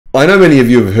I know many of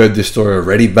you have heard this story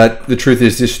already, but the truth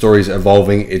is this story is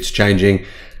evolving, it's changing,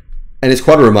 and it's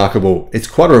quite a remarkable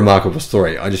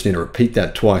story. I just need to repeat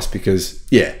that twice because,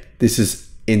 yeah, this is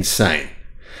insane.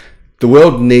 The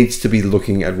world needs to be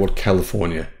looking at what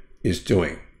California is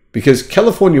doing, because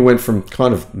California went from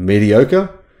kind of mediocre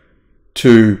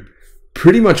to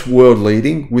pretty much world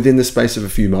leading within the space of a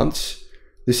few months.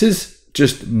 This is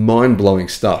just mind-blowing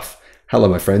stuff. Hello,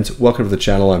 my friends. Welcome to the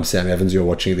channel. I'm Sam Evans. You're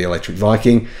watching the Electric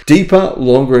Viking. Deeper,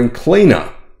 longer, and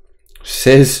cleaner,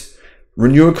 says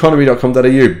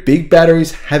reneweconomy.com.au. Big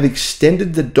batteries have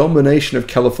extended the domination of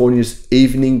California's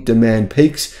evening demand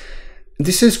peaks.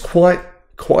 This is quite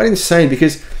insane,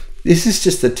 because this is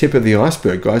just the tip of the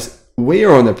iceberg, guys. We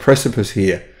are on the precipice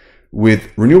here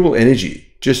with renewable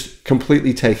energy just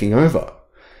completely taking over.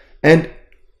 And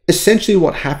essentially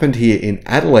what happened here in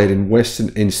Adelaide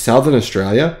in southern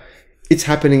Australia, it's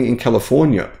happening in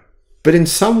California, but in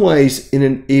some ways in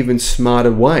an even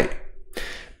smarter way.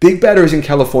 Big batteries in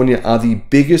California are the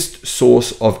biggest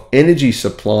source of energy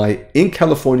supply in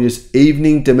California's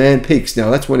evening demand peaks. Now,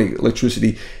 that's when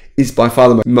electricity is by far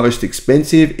the most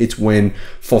expensive. It's when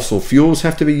fossil fuels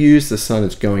have to be used, the sun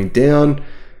is going down,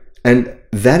 and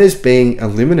that is being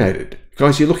eliminated.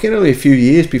 Guys, you're looking at only a few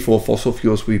years before fossil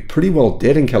fuels will be pretty well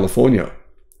dead in California.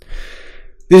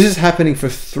 This is happening for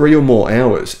 3 or more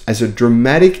hours as a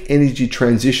dramatic energy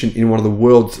transition in one of the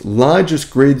world's largest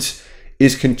grids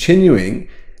is continuing.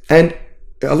 And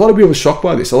a lot of people are shocked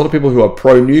by this. A lot of people who are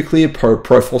pro-nuclear,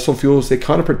 pro-fossil fuels, they're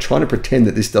kind of trying to pretend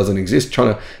that this doesn't exist.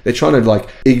 They're trying to like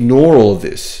ignore all of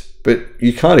this, but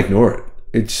you can't ignore it.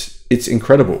 It's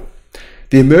incredible.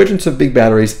 The emergence of big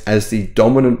batteries as the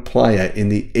dominant player in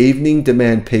the evening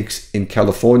demand peaks in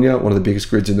California, one of the biggest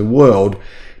grids in the world,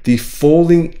 the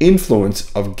falling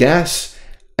influence of gas,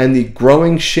 and the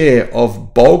growing share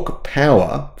of bulk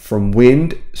power from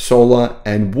wind, solar,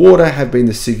 and water have been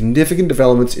the significant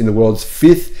developments in the world's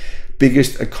 5th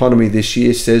biggest economy this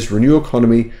year, says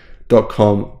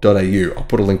reneweconomy.com.au. I'll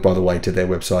put a link, by the way, to their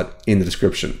website in the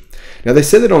description. Now, they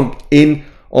said that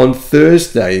on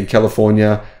Thursday in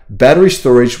California, battery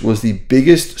storage was the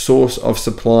biggest source of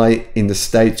supply in the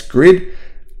state's grid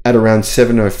at around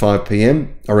 7:05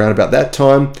 p.m. Around about that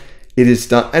time, it is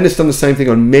done, and it's done the same thing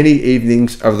on many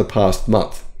evenings over the past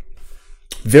month.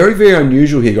 Very, very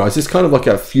unusual here, guys. It's kind of like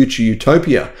a future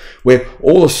utopia where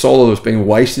all the solar was being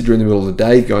wasted during the middle of the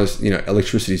day. Guys, you know,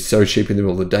 electricity is so cheap in the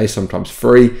middle of the day, sometimes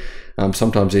free,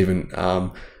 sometimes even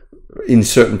in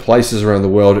certain places around the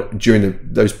world during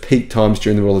those peak times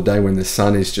during the middle of the day when the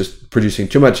sun is just producing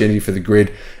too much energy for the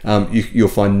grid. You'll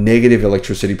find negative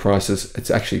electricity prices.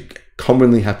 It's actually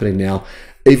commonly happening now,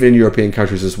 even in European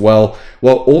countries as well.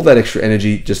 Well, all that extra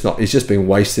energy is just being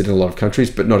wasted in a lot of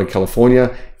countries, but not in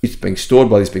California. It's being stored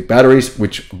by these big batteries,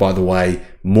 which, by the way,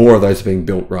 more of those are being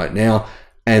built right now.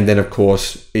 And then, of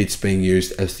course, it's being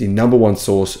used as the #1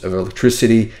 source of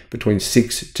electricity between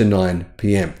 6 to 9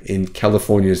 p.m. in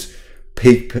California's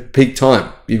peak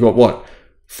time. You've got what?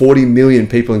 40 million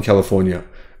people in California.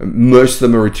 Most of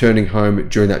them are returning home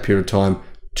during that period of time,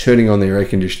 turning on their air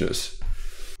conditioners.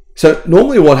 So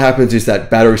normally what happens is that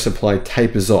battery supply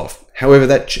tapers off. However,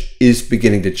 that is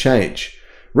beginning to change.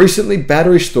 Recently,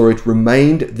 battery storage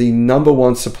remained the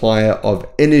 #1 supplier of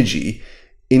energy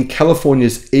in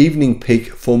California's evening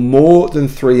peak for more than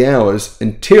 3 hours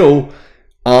until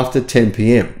after 10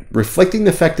 p.m., reflecting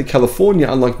the fact that California,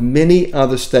 unlike many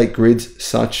other state grids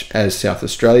such as South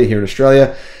Australia, here in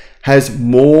Australia, has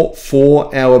more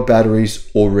 4-hour batteries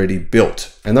already built.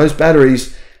 And those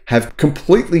batteries have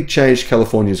completely changed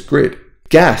California's grid.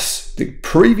 Gas, the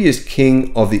previous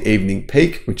king of the evening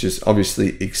peak, which is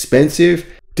obviously expensive,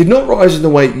 did not rise in the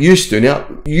way it used to. Now,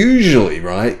 usually,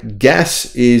 right,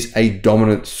 gas is a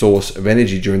dominant source of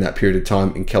energy during that period of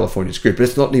time in California's grid, but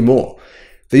it's not anymore.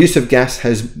 The use of gas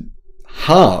has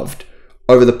halved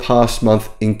over the past month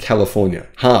in California.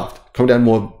 Halved, come down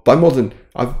by more than,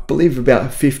 I believe,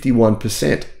 about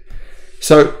 51%.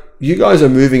 So you guys are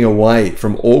moving away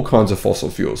from all kinds of fossil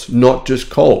fuels, not just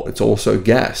coal, it's also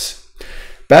gas.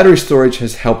 Battery storage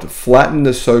has helped flatten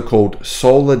the so-called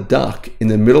solar duck in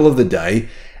the middle of the day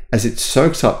as it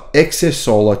soaks up excess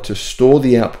solar to store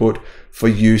the output for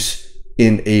use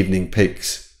in evening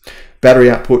peaks. Battery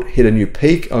output hit a new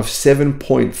peak of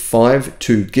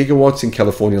 7.52 gigawatts in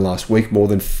California last week, more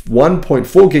than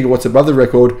 1.4 gigawatts above the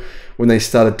record when they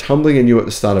started tumbling anew at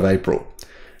the start of April,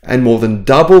 and more than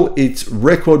double its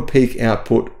record peak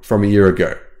output from a year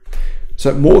ago.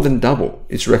 So more than double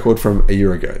its record from a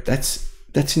year ago. That's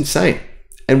insane.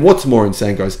 And what's more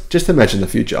insane, guys, just imagine the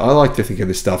future. I like to think of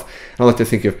this stuff. I like to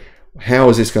think of how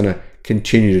is this going to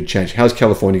continue to change? How's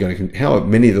California going to, how are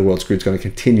many of the world's grids going to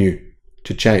continue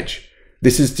to change.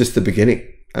 This is just the beginning.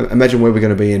 Imagine where we're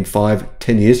going to be in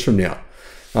 5-10 years from now.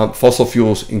 Fossil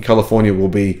fuels in California will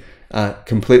be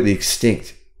completely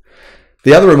extinct.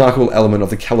 The other remarkable element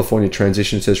of the California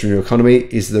transition, says Renewable Economy,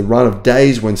 is the run of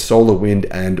days when solar, wind,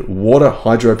 and water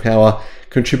hydropower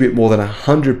contribute more than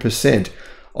 100%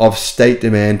 of state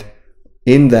demand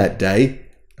in that day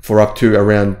for up to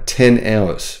around 10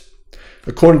 hours.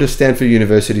 According to Stanford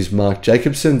University's Mark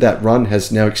Jacobson, that run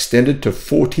has now extended to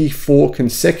 44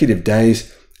 consecutive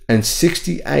days and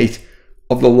 68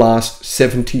 of the last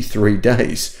 73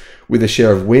 days, with a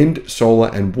share of wind, solar,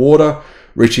 and water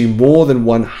reaching more than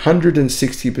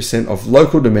 160% of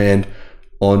local demand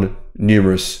on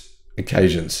numerous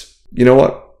occasions. You know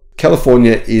what?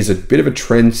 California is a bit of a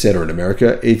trendsetter in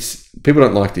America. People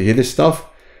don't like to hear this stuff,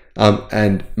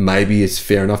 and maybe it's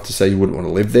fair enough to say you wouldn't want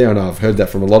to live there. I know I've heard that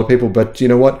from a lot of people, but you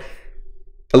know what?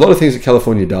 A lot of things that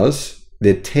California does,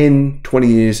 they're 10, 20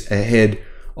 years ahead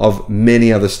of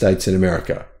many other states in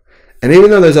America. And even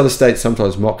though those other states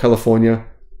sometimes mock California,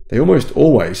 they almost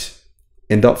always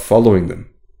end up following them.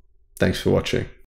 Thanks for watching.